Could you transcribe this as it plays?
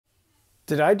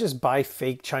Did I just buy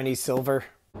fake Chinese silver?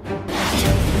 How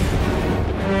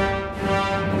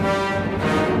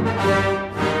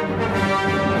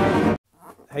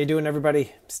you doing,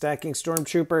 everybody? Stacking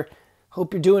Stormtrooper.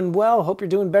 Hope you're doing well. Hope you're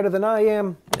doing better than I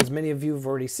am. As many of you have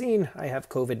already seen, I have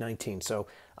COVID-19, so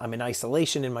I'm in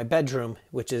isolation in my bedroom,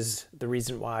 which is the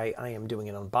reason why I am doing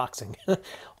an unboxing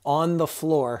on the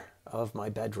floor of my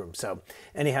bedroom. So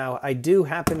anyhow, I do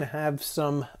happen to have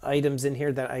some items in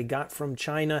here that I got from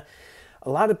China. A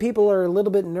lot of people are a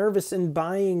little bit nervous in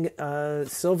buying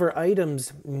silver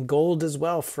items, and gold as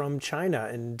well, from China,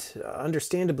 and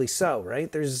understandably so,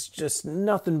 right? There's just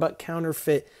nothing but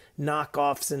counterfeit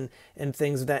knockoffs and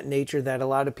things of that nature that a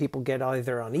lot of people get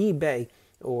either on eBay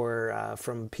or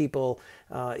from people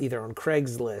either on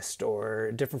Craigslist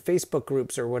or different Facebook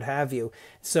groups or what have you.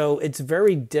 So it's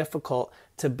very difficult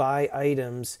to buy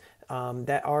items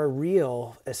that are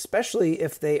real, especially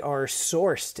if they are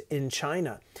sourced in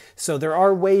China. So there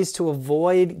are ways to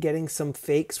avoid getting some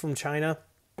fakes from China,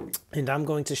 and I'm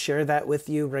going to share that with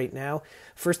you right now.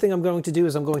 First thing I'm going to do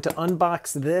is I'm going to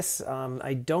unbox this.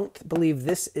 I don't believe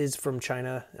this is from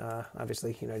China,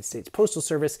 obviously United States Postal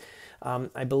Service.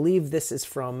 I believe this is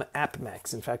from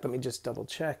AppMex. In fact, let me just double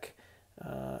check.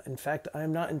 In fact,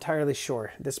 I'm not entirely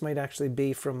sure. This might actually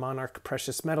be from Monarch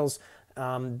Precious Metals.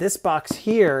 This box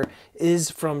here is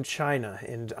from China,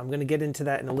 and I'm going to get into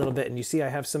that in a little bit. And you see I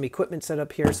have some equipment set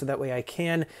up here so that way I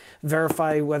can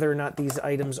verify whether or not these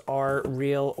items are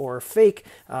real or fake.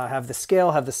 Have the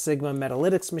scale, have the Sigma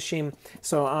Metalytics machine.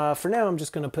 So for now, I'm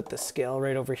just going to put the scale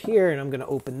right over here, and I'm going to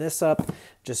open this up.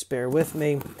 Just bear with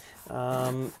me.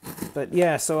 But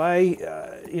yeah, so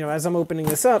as I'm opening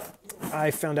this up,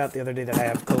 I found out the other day that I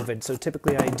have COVID. So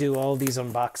typically I do all these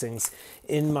unboxings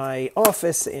in my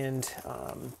office, and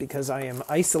because I am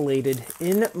isolated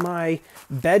in my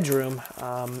bedroom,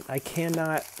 I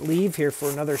cannot leave here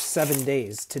for another 7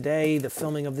 days. Today, the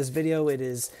filming of this video, it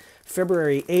is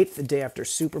February 8th, the day after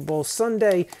Super Bowl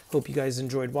Sunday. Hope you guys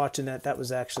enjoyed watching that. That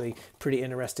was actually pretty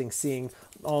interesting, seeing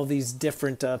all these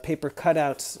different paper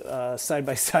cutouts side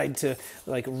by side to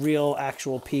like real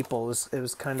actual people. It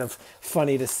was kind of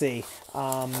funny to see.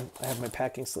 I have my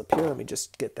packing slip here. Let me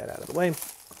just get that out of the way.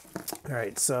 All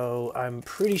right, so I'm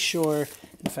pretty sure,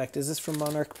 in fact, is this from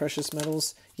Monarch Precious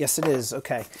Metals? Yes, it is.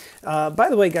 Okay. By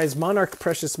the way, guys, Monarch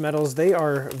Precious Metals, they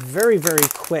are very, very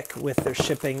quick with their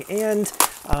shipping, and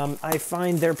I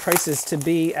find their prices to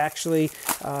be actually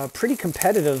pretty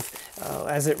competitive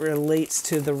as it relates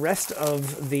to the rest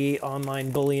of the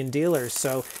online bullion dealers.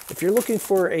 So if you're looking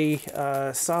for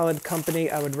a solid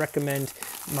company, I would recommend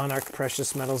Monarch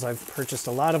Precious Metals. I've purchased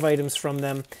a lot of items from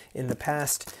them in the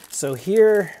past. So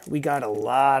here we got a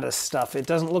lot of stuff. It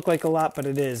doesn't look like a lot, but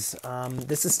it is.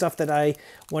 This is stuff that I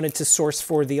wanted to source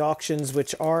for the auctions,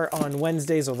 which are on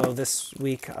Wednesdays, although this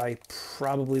week I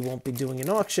probably won't be doing an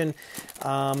auction.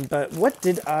 But what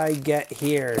did I get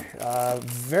here?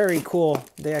 Very cool.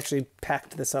 They actually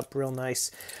packed this up real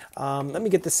nice. Let me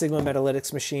get the Sigma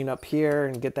Metalytics machine up here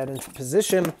and get that into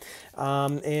position,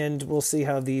 and we'll see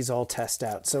how these all test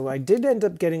out. So I did end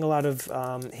up getting a lot of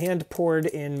hand-poured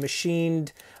and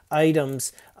machined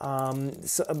items.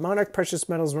 So Monarch Precious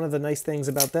Metals, one of the nice things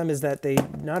about them is that they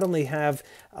not only have,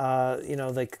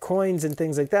 like coins and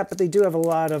things like that, but they do have a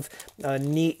lot of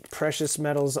neat precious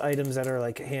metals items that are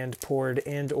like hand poured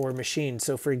and or machined.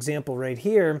 So for example, right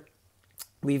here,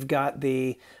 we've got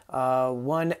the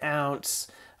 1 ounce,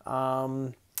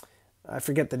 I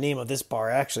forget the name of this bar,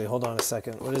 actually. Hold on a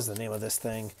second. What is the name of this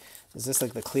thing? Is this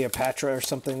like the Cleopatra or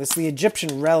something? This is the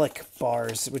Egyptian relic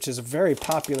bars, which is a very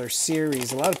popular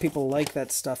series. A lot of people like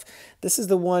that stuff. This is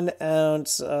the 1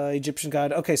 ounce Egyptian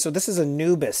god. Okay, so this is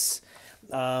Anubis,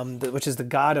 which is the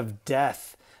god of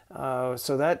death.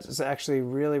 So that is actually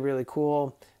really, really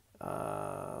cool.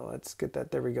 Let's get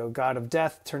that. There we go. God of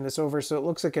Death. Turn this over. So it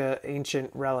looks like an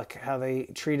ancient relic, how they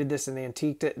treated this and they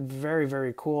antiqued it. Very,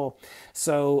 very cool.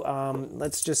 So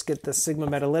let's just get the Sigma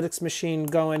Metalytics machine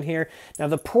going here. Now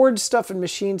the poured stuff and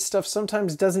machined stuff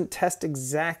sometimes doesn't test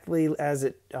exactly as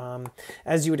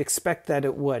you would expect that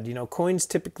it would. You know, coins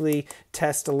typically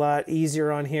test a lot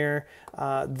easier on here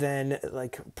than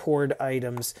like poured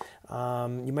items.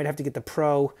 You might have to get the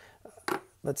Pro.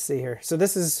 Let's see here. So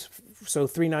this is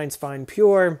 3/9 fine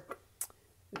pure.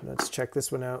 Let's check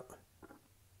this one out.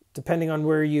 Depending on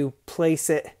where you place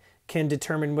it can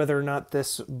determine whether or not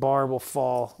this bar will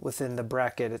fall within the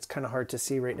bracket. It's kind of hard to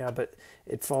see right now, but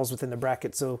it falls within the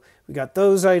bracket. So we got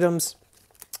those items.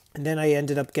 And then I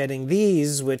ended up getting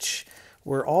these, which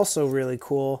were also really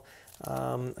cool.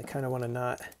 I kind of want to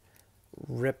not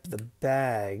rip the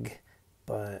bag,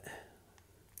 but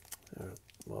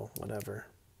well, whatever.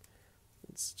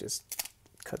 Let's just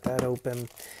cut that open.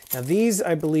 Now these,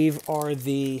 I believe, are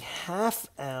the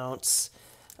half-ounce.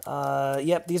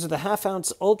 Yep, these are the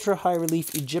half-ounce ultra high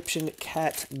relief Egyptian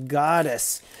cat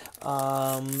goddess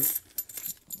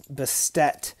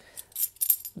Bastet.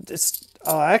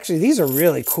 Actually, these are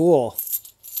really cool.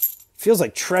 Feels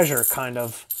like treasure, kind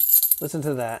of. Listen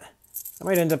to that. I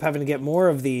might end up having to get more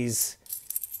of these.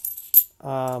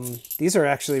 These are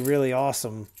actually really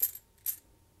awesome.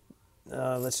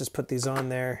 Let's just put these on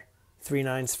there.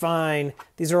 3/9's fine.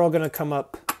 These are all going to come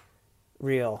up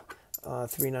real.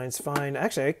 3/9's fine.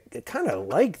 Actually, I kind of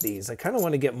like these. I kind of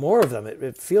want to get more of them.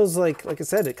 It feels like I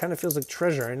said, it kind of feels like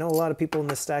treasure. I know a lot of people in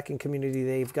the stacking community,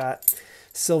 they've got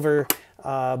silver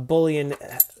bullion,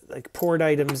 like poured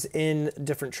items in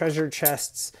different treasure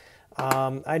chests.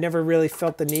 I never really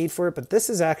felt the need for it, but this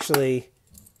is actually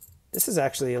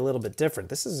a little bit different.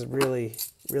 This is really,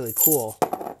 really cool.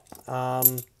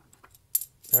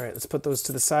 All right, let's put those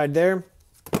to the side there.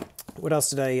 What else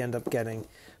did I end up getting?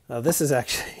 This is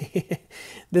actually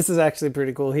this is actually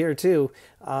pretty cool here too.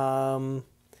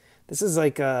 This is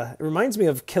like it reminds me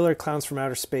of Killer Clowns from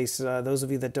Outer Space. Those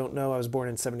of you that don't know, I was born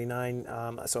in '79,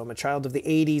 so I'm a child of the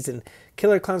 '80s, and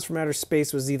Killer Clowns from Outer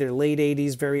Space was either late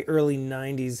 '80s, very early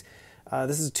 '90s.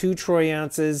 This is 2 troy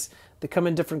ounces. They come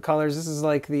in different colors. This is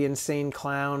like the Insane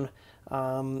Clown.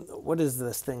 What is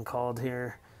this thing called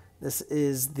here? This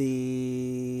is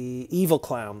the Evil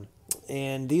Clown.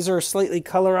 And these are slightly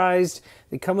colorized.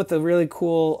 They come with a really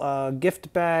cool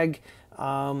gift bag.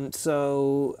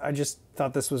 So I just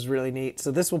thought this was really neat.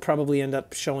 So this will probably end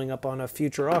up showing up on a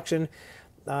future auction.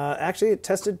 Actually, it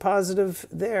tested positive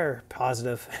there.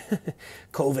 Positive.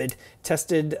 COVID.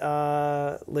 Tested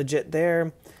legit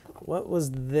there. What was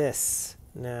this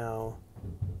now?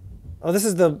 Oh, this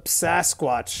is the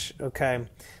Sasquatch. Okay.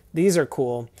 These are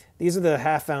cool. These are the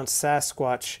half-ounce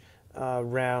Sasquatch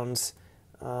rounds.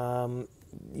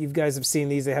 You guys have seen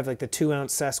these. They have like the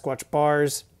 2-ounce Sasquatch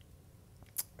bars.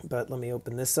 But let me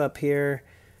open this up here.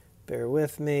 Bear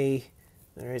with me.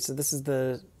 All right, so this is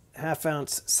the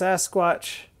half-ounce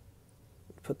Sasquatch.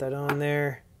 Put that on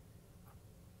there.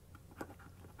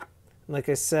 Like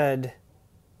I said,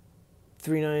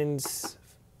 3/9's.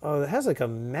 Oh, it has like a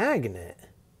magnet.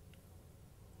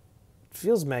 It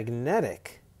feels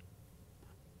magnetic.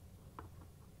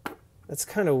 That's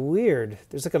kind of weird.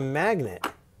 There's like a magnet.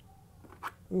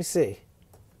 Let me see.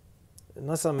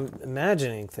 Unless I'm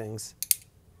imagining things.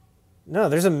 No,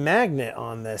 there's a magnet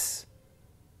on this.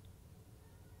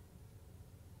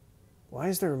 Why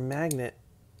is there a magnet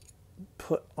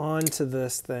put onto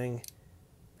this thing?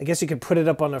 I guess you could put it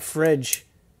up on a fridge.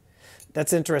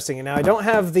 That's interesting. And now I don't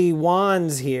have the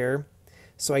wands here,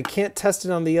 so I can't test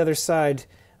it on the other side.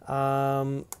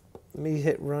 Let me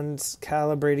hit run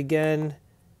calibrate again.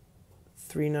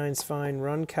 3/9's fine.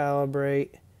 Run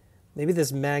calibrate. Maybe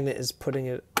this magnet is putting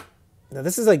it. Now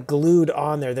this is like glued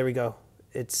on there. There we go.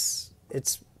 It's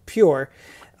pure,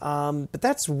 but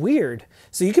that's weird.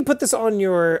 So you could put this on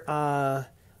your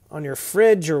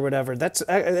fridge or whatever.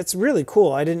 That's really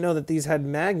cool. I didn't know that these had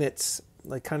magnets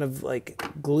like kind of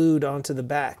like glued onto the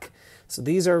back. So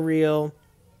these are real.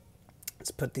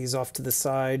 Let's put these off to the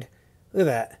side. Look at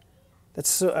that.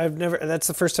 That's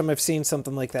the first time I've seen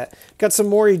something like that. Got some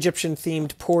more Egyptian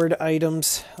themed poured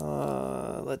items.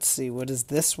 Let's see, what is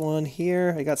this one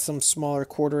here? I got some smaller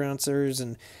 1/4 ouncers,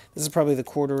 and this is probably the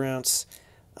 1/4 ounce.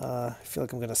 I feel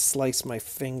like I'm gonna slice my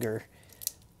finger.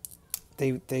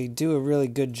 They do a really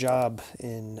good job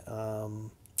in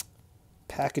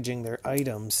packaging their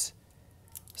items.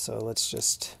 So let's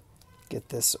just get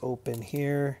this open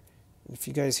here. If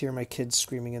you guys hear my kids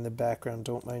screaming in the background,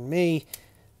 don't mind me.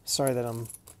 Sorry that I'm.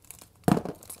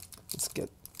 Let's get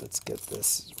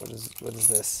this. What is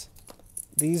this?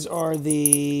 These are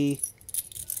the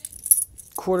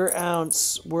 1/4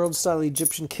 ounce world style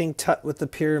Egyptian king tut with the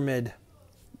pyramid.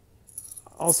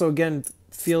 Also, again,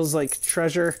 feels like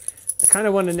treasure. I kind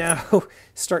of want to now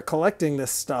start collecting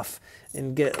this stuff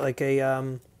and get like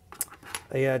a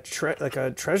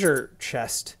treasure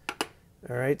chest.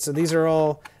 All right, so these are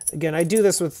all. Again, I do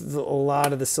this with a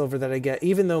lot of the silver that I get,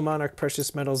 even though Monarch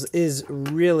Precious Metals is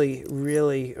really,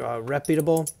 really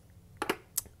reputable.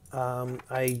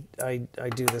 I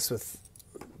do this with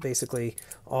basically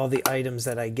all the items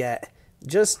that I get,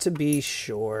 just to be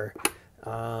sure.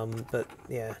 But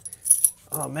yeah.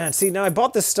 Oh man, see, now I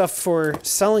bought this stuff for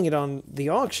selling it on the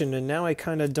auction, and now I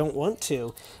kind of don't want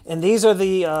to. And these are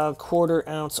the 1/4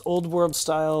 ounce Old World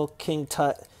style King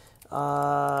Tut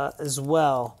as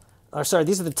well. Or sorry,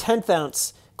 these are the 10th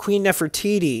ounce Queen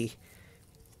Nefertiti.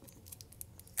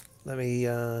 Let me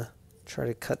try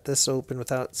to cut this open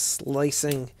without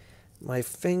slicing my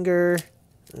finger.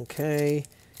 Okay.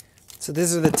 So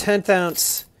these are the 10th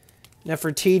ounce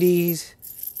Nefertiti's.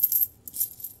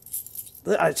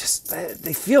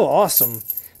 They feel awesome.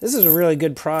 This is a really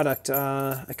good product.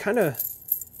 I kind of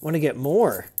want to get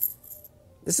more.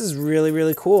 This is really,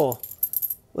 really cool.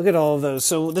 Look at all of those.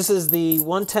 So this is the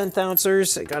 1/10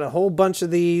 ouncers. I got a whole bunch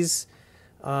of these.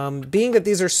 Being that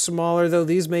these are smaller, though,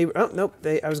 these may... Oh, nope.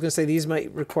 I was going to say these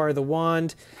might require the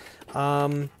wand.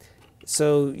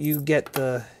 So you get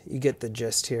the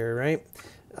gist here, right?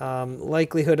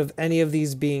 Likelihood of any of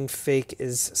these being fake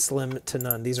is slim to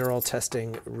none. These are all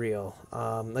testing real.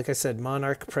 Like I said,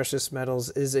 Monarch Precious Metals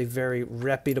is a very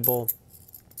reputable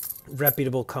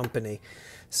company.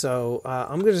 So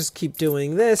I'm going to just keep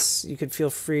doing this. You could feel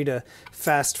free to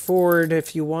fast forward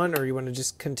if you want, or you want to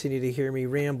just continue to hear me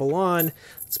ramble on.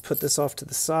 Let's put this off to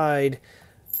the side.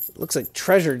 It looks like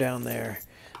treasure down there.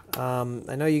 I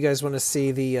know you guys want to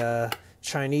see the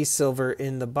Chinese silver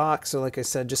in the box, so like I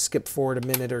said, just skip forward a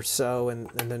minute or so, and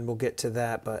then we'll get to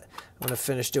that. But I want to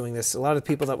finish doing this. A lot of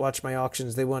people that watch my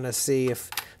auctions, they want to see if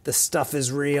the stuff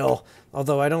is real,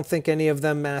 although I don't think any of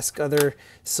them ask other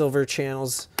silver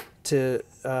channels to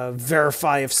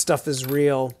verify if stuff is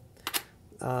real.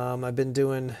 I've been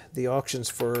doing the auctions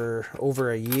for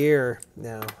over a year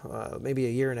now, maybe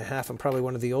a year and a half. I'm probably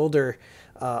one of the older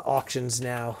auctions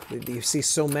now. You see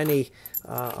so many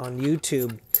on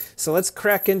YouTube. So let's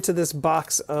crack into this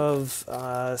box of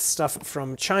stuff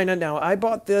from China. Now, I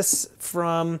bought this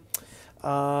from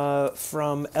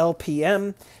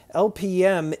LPM.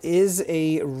 LPM is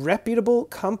a reputable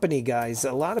company, guys.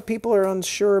 A lot of people are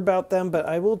unsure about them, but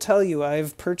I will tell you,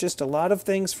 I've purchased a lot of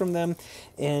things from them,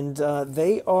 and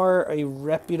they are a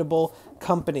reputable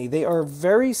company. They are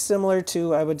very similar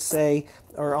to, I would say,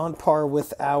 or on par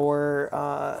with our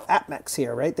APMEX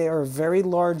here, right? They are a very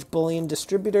large bullion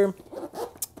distributor.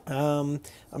 I'm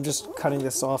just cutting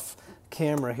this off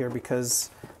camera here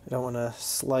because I don't want to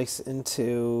slice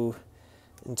into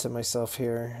myself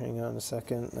here. Hang on a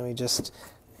second. Let me just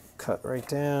cut right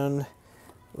down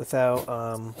without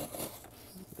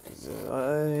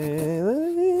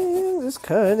just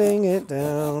cutting it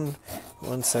down.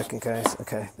 1 second, guys.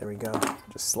 Okay, there we go.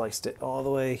 Just sliced it all the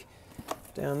way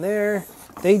down there.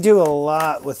 They do a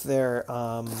lot with their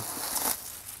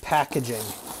packaging.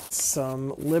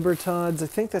 Some Libertads. I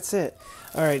think that's it.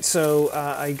 All right, so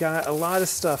I got a lot of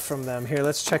stuff from them. Here,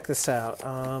 let's check this out.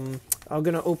 I'm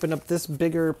going to open up this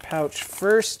bigger pouch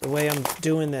first. The way I'm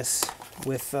doing this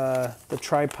with the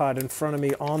tripod in front of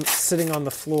me, sitting on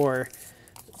the floor,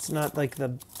 it's not like the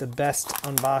best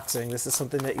unboxing. This is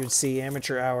something that you'd see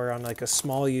amateur hour on like a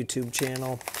small YouTube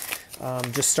channel,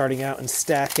 just starting out and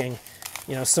stacking.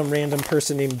 You know, some random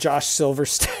person named Josh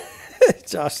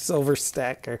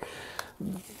Silverstacker.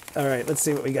 All right, let's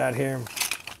see what we got here.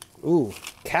 Ooh,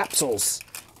 capsules.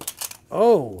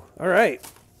 Oh, all right.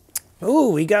 Ooh,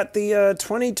 we got the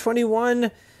 2021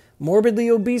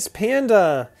 Morbidly Obese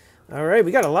Panda. All right,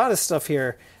 we got a lot of stuff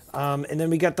here. And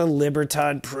then we got the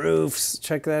Libertad proofs.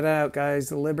 Check that out, guys,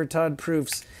 the Libertad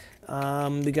proofs.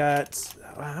 We got,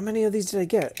 how many of these did I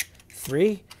get?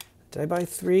 3? Did I buy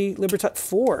 3? Libertad,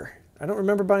 4. I don't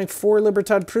remember buying 4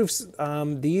 Libertad proofs.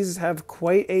 These have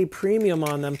quite a premium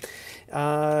on them.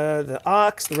 The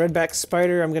ox, the redback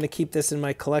spider, I'm going to keep this in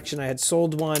my collection. I had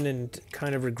sold one and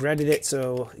kind of regretted it,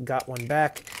 so got one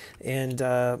back. And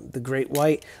the great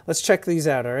white. Let's check these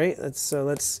out, all right?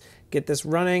 Let's get this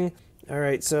running. All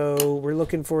right, so we're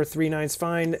looking for 3/9's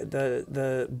fine.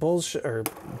 The bull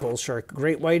shark,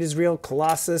 great white is real.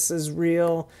 Colossus is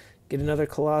real. Get another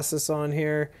Colossus on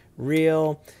here.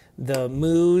 Real. The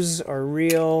moos are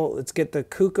real. Let's get the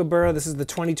kookaburra. This is the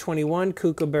 2021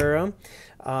 kookaburra.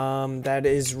 That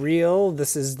is real.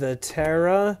 This is the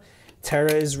Terra.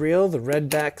 Terra is real. The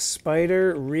redback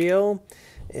spider, real.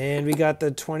 And we got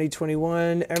the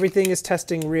 2021. Everything is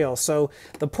testing real. So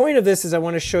the point of this is I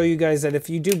want to show you guys that if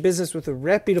you do business with a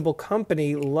reputable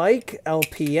company like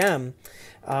LPM,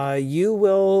 you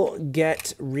will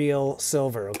get real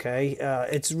silver, okay?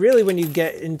 It's really when you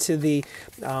get into the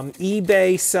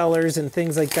eBay sellers and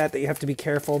things like that you have to be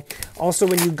careful. Also,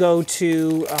 when you go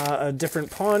to a different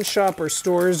pawn shop or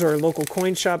stores or local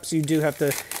coin shops, you do have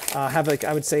to have, like,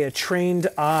 I would say, a trained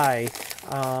eye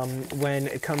when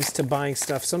it comes to buying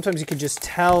stuff. Sometimes you can just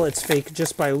tell it's fake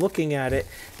just by looking at it.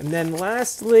 And then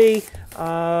lastly,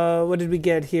 what did we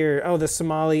get here? Oh, the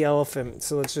Somali elephant.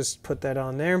 So let's just put that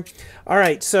on there. All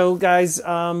right, so guys,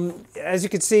 as you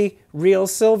can see, real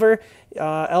silver.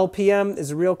 LPM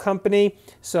is a real company,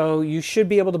 so you should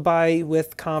be able to buy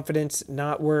with confidence,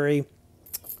 not worry.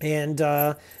 And,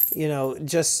 you know,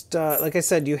 just like I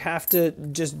said, you have to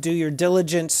just do your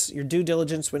diligence, your due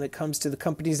diligence when it comes to the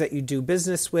companies that you do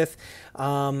business with.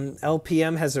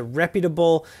 LPM has a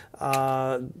reputable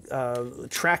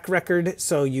track record,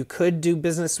 so you could do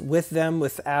business with them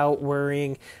without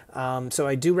worrying. So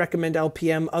I do recommend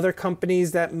LPM. Other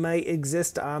companies that might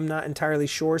exist, I'm not entirely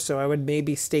sure, so I would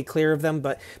maybe stay clear of them,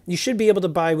 but you should be able to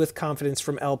buy with confidence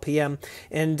from LPM.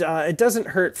 And it doesn't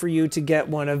hurt for you to get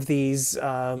one of these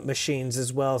machines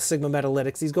as well, Sigma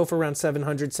Metalytics. These go for around $700,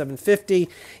 $750.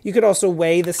 You could also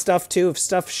weigh the stuff too. If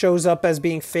stuff shows up as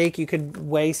being fake, you could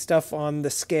weigh stuff on the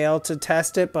scale to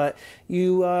test it, but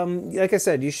you, like I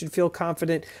said, you should feel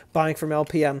confident buying from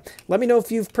LPM. Let me know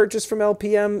if you've purchased from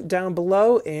LPM down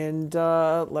below, and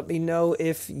let me know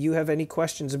if you have any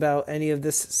questions about any of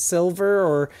this silver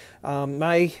or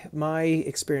my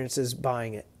experiences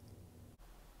buying it.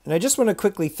 And I just want to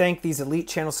quickly thank these elite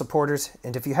channel supporters,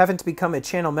 and if you haven't become a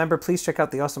channel member, please check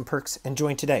out the awesome perks and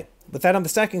join today. With that, I'm the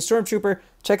Stacking Stormtrooper.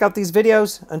 Check out these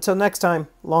videos. Until next time,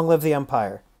 long live the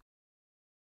Empire.